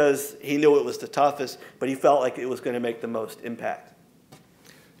 not because he knew it was the toughest, but he felt like it was going to make the most impact.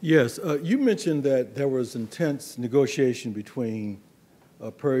 Yes, you mentioned that there was intense negotiation between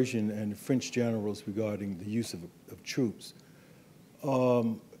Pershing and the French generals regarding the use of troops.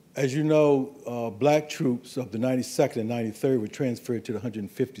 As you know, black troops of the 92nd and 93rd were transferred to the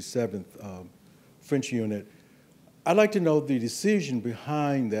 157th French unit. I'd like to know the decision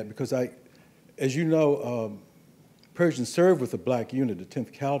behind that, because as you know, Pershing served with a black unit, the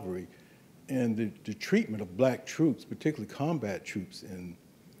 10th Cavalry, and the treatment of black troops, particularly combat troops in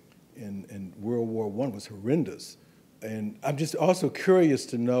World War I, was horrendous. And I'm just also curious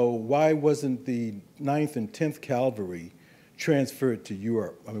to know, why wasn't the 9th and 10th Cavalry transferred to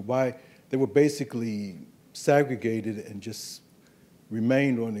Europe? I mean, why they were basically segregated and just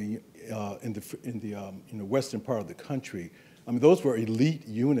remained on in the western part of the country. I mean, those were elite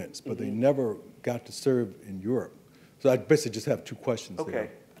units, but they never got to serve in Europe. So I basically just have two questions there.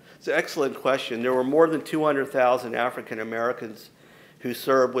 Okay, it's an excellent question. There were more than 200,000 African Americans who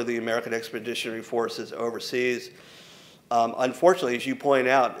served with the American Expeditionary Forces overseas. Unfortunately, as you point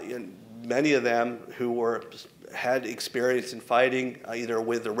out, many of them who had experience in fighting, either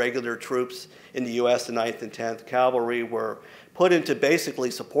with the regular troops in the U.S., the 9th and 10th Cavalry, were put into basically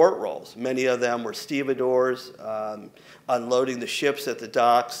support roles. Many of them were stevedores, unloading the ships at the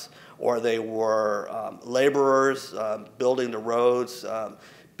docks, or they were laborers, building the roads,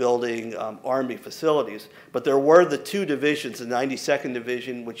 building Army facilities. But there were the two divisions, the 92nd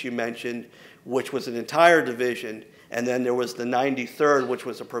Division, which you mentioned, which was an entire division, and then there was the 93rd, which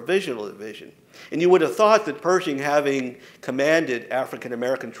was a provisional division. And you would have thought that Pershing, having commanded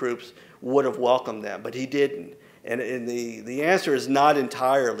African-American troops, would have welcomed them, but he didn't. And the answer is not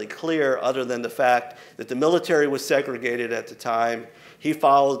entirely clear, other than the fact that the military was segregated at the time. He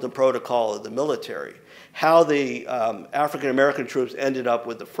followed the protocol of the military. how the African-American troops ended up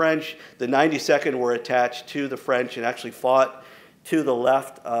with the French. The 92nd were attached to the French and actually fought to the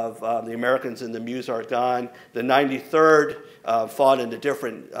left of the Americans in the Meuse-Argonne. The 93rd fought in a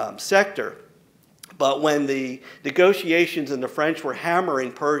different sector. But when the negotiations and the French were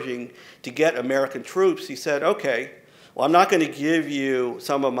hammering Pershing to get American troops, he said, okay, well, I'm not going to give you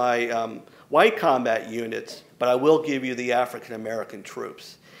some of my white combat units, but I will give you the African-American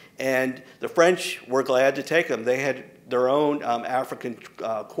troops. And the French were glad to take them. They had their own African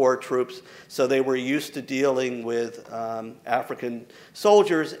Corps troops, so they were used to dealing with African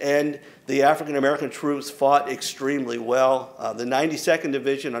soldiers, and the African-American troops fought extremely well. The 92nd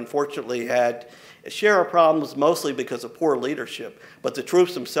Division, unfortunately, had a share of problems, mostly because of poor leadership, but the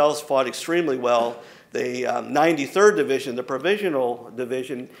troops themselves fought extremely well. The 93rd Division, the Provisional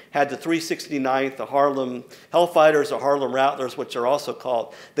Division, had the 369th, the Harlem Hellfighters, the Harlem Rattlers, which are also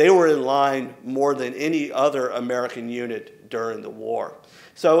called. They were in line more than any other American unit during the war.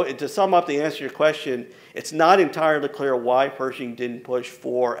 So to sum up, the answer to your question, it's not entirely clear why Pershing didn't push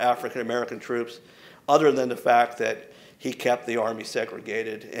for African-American troops, other than the fact that he kept the Army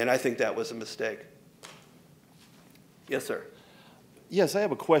segregated, and I think that was a mistake. Yes, sir. Yes, I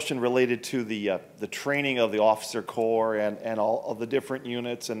have a question related to the training of the officer corps and all of the different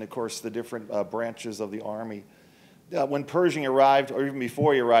units and, of course, the different branches of the Army. When Pershing arrived, or even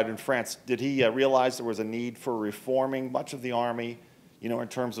before he arrived in France, did he realize there was a need for reforming much of the Army, you know, in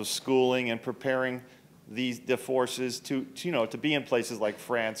terms of schooling and preparing the forces to be in places like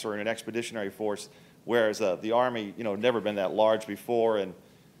France or in an expeditionary force, whereas the Army, you know, never been that large before and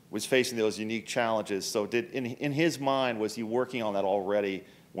was facing those unique challenges. So in his mind, was he working on that already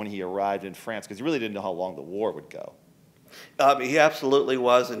when he arrived in France? Because he really didn't know how long the war would go. He absolutely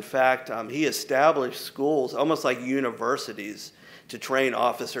was. In fact, he established schools, almost like universities, to train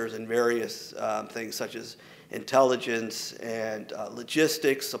officers in various things such as intelligence and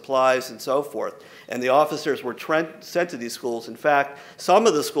logistics, supplies, and so forth. And the officers were sent to these schools. In fact, some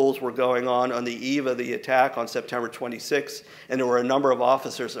of the schools were going on the eve of the attack on September 26th, and there were a number of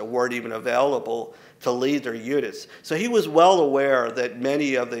officers that weren't even available to lead their units. So he was well aware that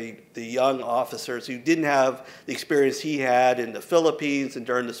many of the young officers who didn't have the experience he had in the Philippines and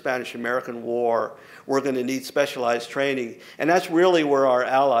during the Spanish-American War were going to need specialized training. And that's really where our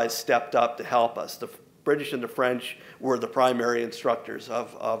allies stepped up to help us. The British and the French were the primary instructors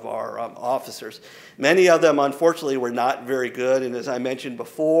of our officers. Many of them, unfortunately, were not very good, and as I mentioned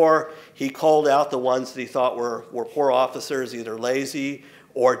before, he called out the ones that he thought were poor officers, either lazy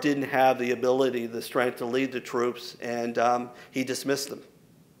or didn't have the ability, the strength to lead the troops, and he dismissed them.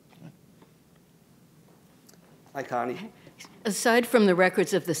 Hi, Connie. Aside from the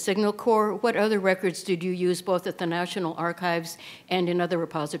records of the Signal Corps, what other records did you use both at the National Archives and in other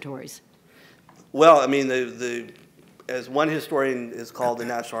repositories? Well, I mean, as one historian is called the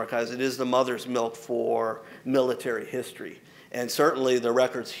National Archives, it is the mother's milk for military history. And certainly the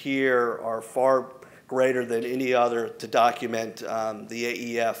records here are far greater than any other to document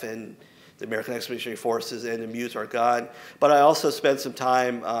the AEF and the American Expeditionary Forces and the Meuse-Argonne. But I also spent some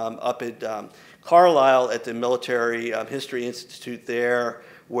time up at Carlisle at the Military History Institute there,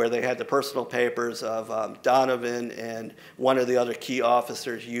 where they had the personal papers of Donovan and one of the other key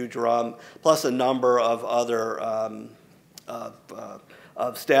officers, Hugh Drum, plus a number of other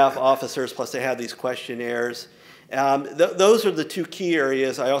of staff officers, plus they had these questionnaires. Those are the two key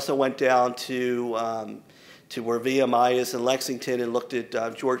areas. I also went down to where VMI is in Lexington and looked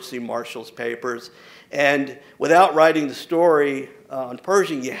at George C. Marshall's papers. And without writing the story on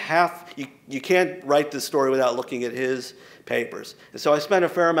Pershing, you can't write the story without looking at his papers. And so I spent a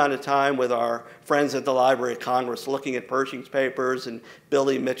fair amount of time with our friends at the Library of Congress looking at Pershing's papers and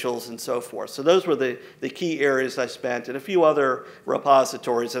Billy Mitchell's and so forth. So those were the key areas I spent, and a few other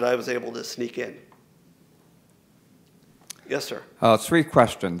repositories that I was able to sneak in. Yes, sir. 3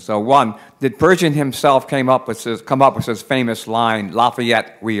 questions. One, did Pershing himself come up with his famous line,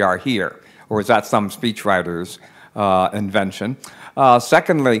 "Lafayette, we are here," or is that some speechwriter's invention?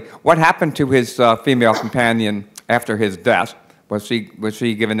 Secondly, what happened to his female companion after his death? Was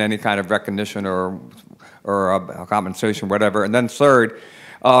she given any kind of recognition or compensation, whatever? And then third,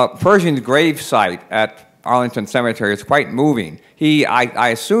 Pershing's grave site at Arlington Cemetery is quite moving. I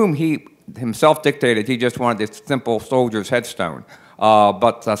assume he himself dictated he just wanted this simple soldier's headstone,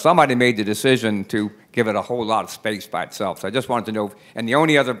 but somebody made the decision to give it a whole lot of space by itself. So I just wanted to know, and the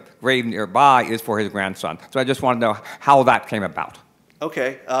only other grave nearby is for his grandson. So I just wanted to know how that came about.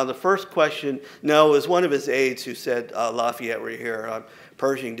 Okay, the first question, no, it was one of his aides who said Lafayette, we're here.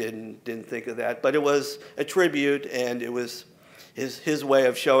 Pershing didn't think of that, but it was a tribute, and it was his way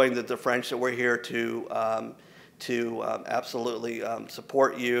of showing that the French that we're here to absolutely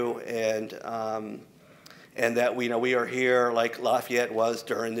support you, and that we are here like Lafayette was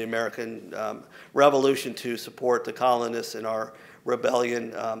during the American Revolution to support the colonists in our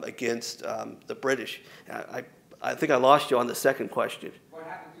rebellion against the British. I think I lost you on the second question. What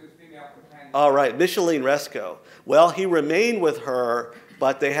happened to his female companion? All right, Micheline Resco. Well, he remained with her,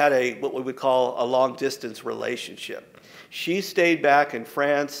 but they had what we would call a long-distance relationship. She stayed back in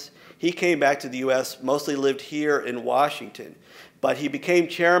France. He came back to the U.S., mostly lived here in Washington. But he became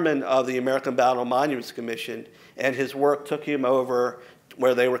chairman of the American Battle Monuments Commission, and his work took him over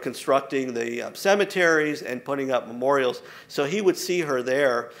where they were constructing the cemeteries and putting up memorials. So he would see her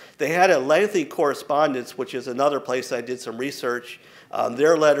there. They had a lengthy correspondence, which is another place I did some research.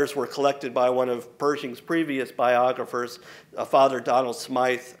 Their letters were collected by one of Pershing's previous biographers, Father Donald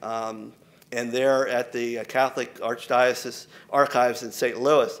Smythe, and they're at the Catholic Archdiocese Archives in St.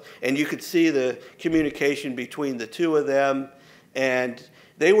 Louis. And you could see the communication between the two of them. And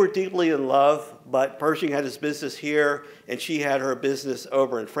they were deeply in love, but Pershing had his business here, and she had her business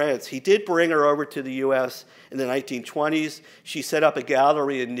over in France. He did bring her over to the U.S. in the 1920s. She set up a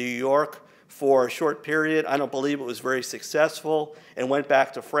gallery in New York for a short period. I don't believe it was very successful, and went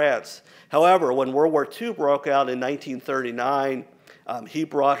back to France. However, when World War II broke out in 1939, he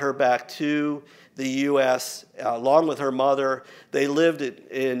brought her back to the U.S. Along with her mother. They lived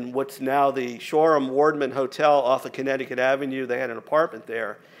in what's now the Shoreham Wardman Hotel off of Connecticut Avenue. They had an apartment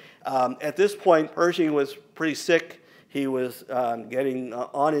there. At this point, Pershing was pretty sick. He was getting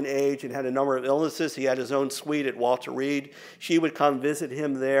on in age and had a number of illnesses. He had his own suite at Walter Reed. She would come visit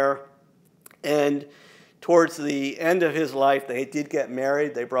him there. And towards the end of his life, they did get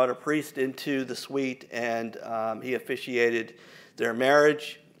married. They brought a priest into the suite, and he officiated their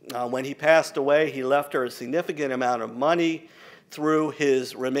marriage. When he passed away, he left her a significant amount of money through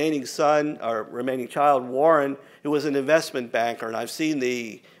his remaining son, or remaining child, Warren, who was an investment banker. And I've seen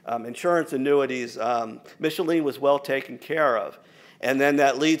the insurance annuities. Micheline was well taken care of. And then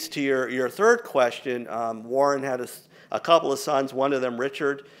that leads to your third question. Warren had a couple of sons, one of them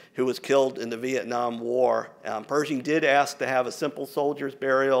Richard, who was killed in the Vietnam War. Pershing did ask to have a simple soldier's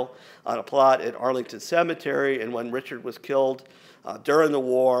burial on a plot at Arlington Cemetery, and when Richard was killed during the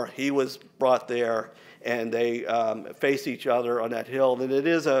war, he was brought there, and they face each other on that hill. And it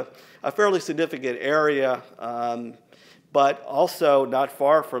is a fairly significant area, but also not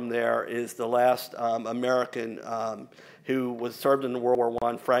far from there is the last American who was served in World War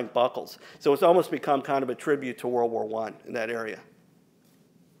I, Frank Buckles. So it's almost become kind of a tribute to World War I in that area.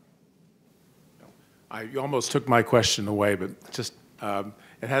 You almost took my question away, but just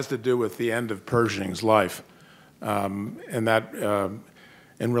it has to do with the end of Pershing's life, and that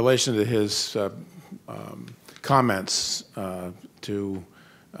in relation to his comments to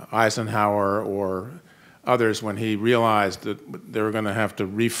Eisenhower or others when he realized that they were going to have to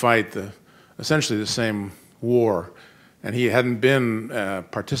refight essentially the same war, and he hadn't been a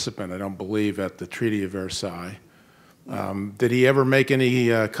participant, I don't believe, at the Treaty of Versailles. Did he ever make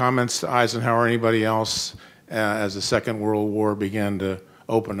any comments to Eisenhower or anybody else as the Second World War began to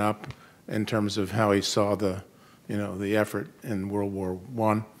open up in terms of how he saw the effort in World War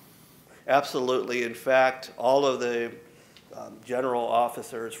I? Absolutely. In fact, all of the general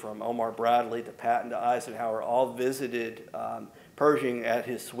officers from Omar Bradley to Patton to Eisenhower all visited Pershing at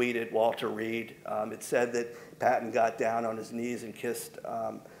his suite at Walter Reed. It said that Patton got down on his knees and kissed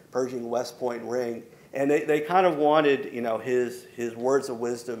Pershing West Point ring. And they kind of wanted, his words of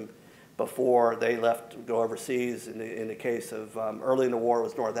wisdom before they left to go overseas. In the case of early in the war, it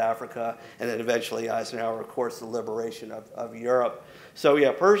was North Africa, and then eventually Eisenhower, of course, the liberation of Europe. So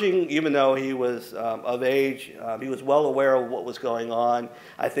yeah, Pershing, even though he was of age, he was well aware of what was going on.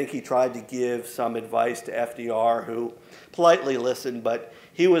 I think he tried to give some advice to FDR, who politely listened, but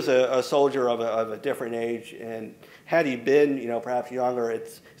he was a soldier of a different age, and had he been, perhaps younger,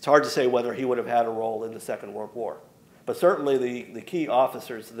 it's hard to say whether he would have had a role in the Second World War. But certainly the key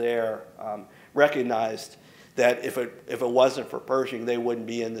officers there recognized that if it wasn't for Pershing, they wouldn't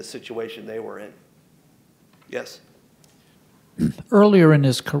be in the situation they were in. Yes? Earlier in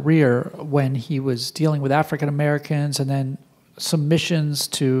his career, when he was dealing with African Americans and then some missions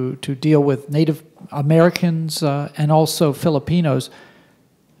to deal with Native Americans and also Filipinos,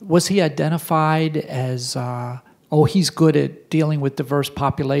 was he identified as he's good at dealing with diverse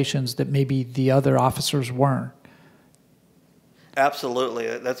populations that maybe the other officers weren't?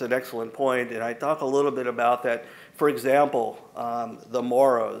 Absolutely. That's an excellent point, and I talk a little bit about that. For example, the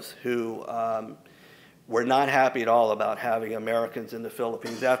Moros, who were not happy at all about having Americans in the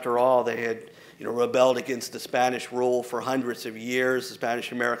Philippines. After all, they had rebelled against the Spanish rule for hundreds of years. The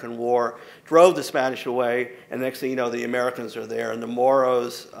Spanish-American War drove the Spanish away, and next thing you know, the Americans are there, and the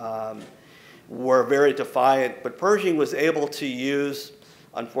Moros were very defiant. But Pershing was able to use,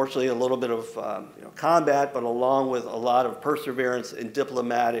 unfortunately, a little bit of combat, but along with a lot of perseverance and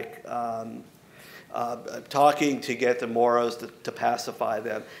diplomatic talking to get the Moros to pacify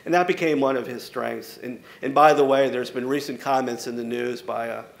them. And that became one of his strengths. And by the way, there's been recent comments in the news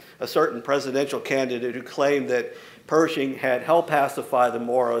by a certain presidential candidate who claimed that Pershing had helped pacify the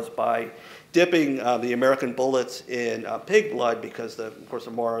Moros by dipping the American bullets in pig blood because, of course,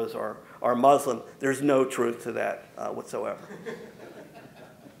 the Moros are Muslim. There's no truth to that whatsoever.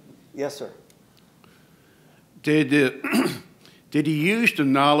 Yes, sir. Did he use the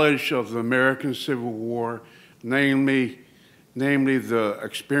knowledge of the American Civil War, namely the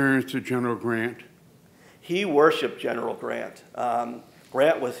experience of General Grant? He worshiped General Grant.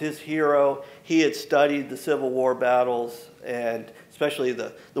 Grant was his hero. He had studied the Civil War battles, and especially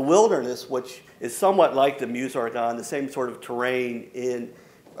the wilderness, which is somewhat like the Meuse-Argonne, the same sort of terrain in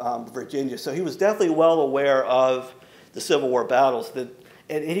Virginia. So he was definitely well aware of the Civil War battles.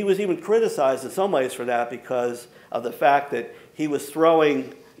 And he was even criticized in some ways for that because of the fact that he was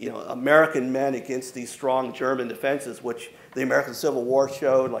throwing American men against these strong German defenses, which the American Civil War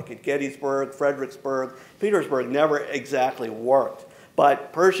showed, like at Gettysburg, Fredericksburg, Petersburg, never exactly worked.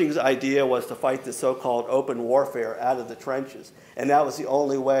 But Pershing's idea was to fight the so-called open warfare out of the trenches. And that was the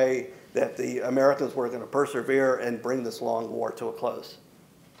only way that the Americans were going to persevere and bring this long war to a close.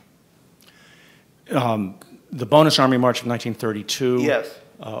 The Bonus Army March of 1932. Yes.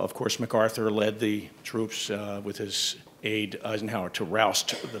 Of course, MacArthur led the troops with his aide Eisenhower to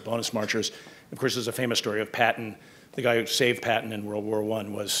roust the bonus marchers. Of course, there's a famous story of Patton. The guy who saved Patton in World War I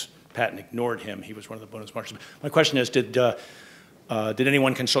was Patton ignored him. He was one of the bonus marchers. My question is, did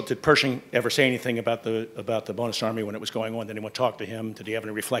anyone consult? Did Pershing ever say anything about the bonus army when it was going on? Did anyone talk to him? Did he have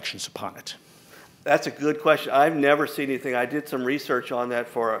any reflections upon it? That's a good question. I've never seen anything. I did some research on that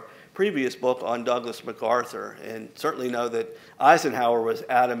for a previous book on Douglas MacArthur, and certainly know that Eisenhower was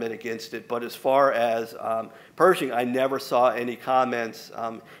adamant against it. But as far as Pershing, I never saw any comments.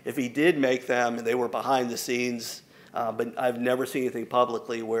 If he did make them, they were behind the scenes. But I've never seen anything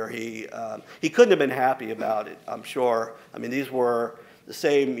publicly where he couldn't have been happy about it, I'm sure. I mean, these were the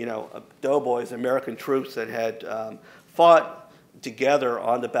same, doughboys, American troops that had fought together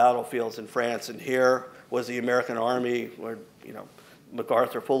on the battlefields in France, and here was the American army where,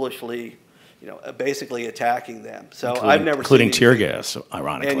 MacArthur foolishly, basically attacking them. So I've never including seen tear gas,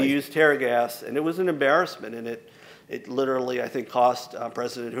 ironically. And he used tear gas, and it was an embarrassment, and it literally, I think, cost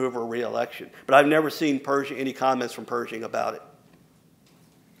President Hoover re-election. But I've never seen any comments from Pershing about it.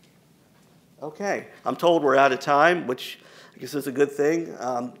 Okay, I'm told we're out of time, which I guess is a good thing.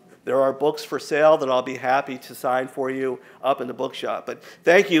 There are books for sale that I'll be happy to sign for you up in the bookshop. But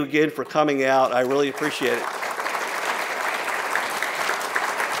thank you again for coming out. I really appreciate it.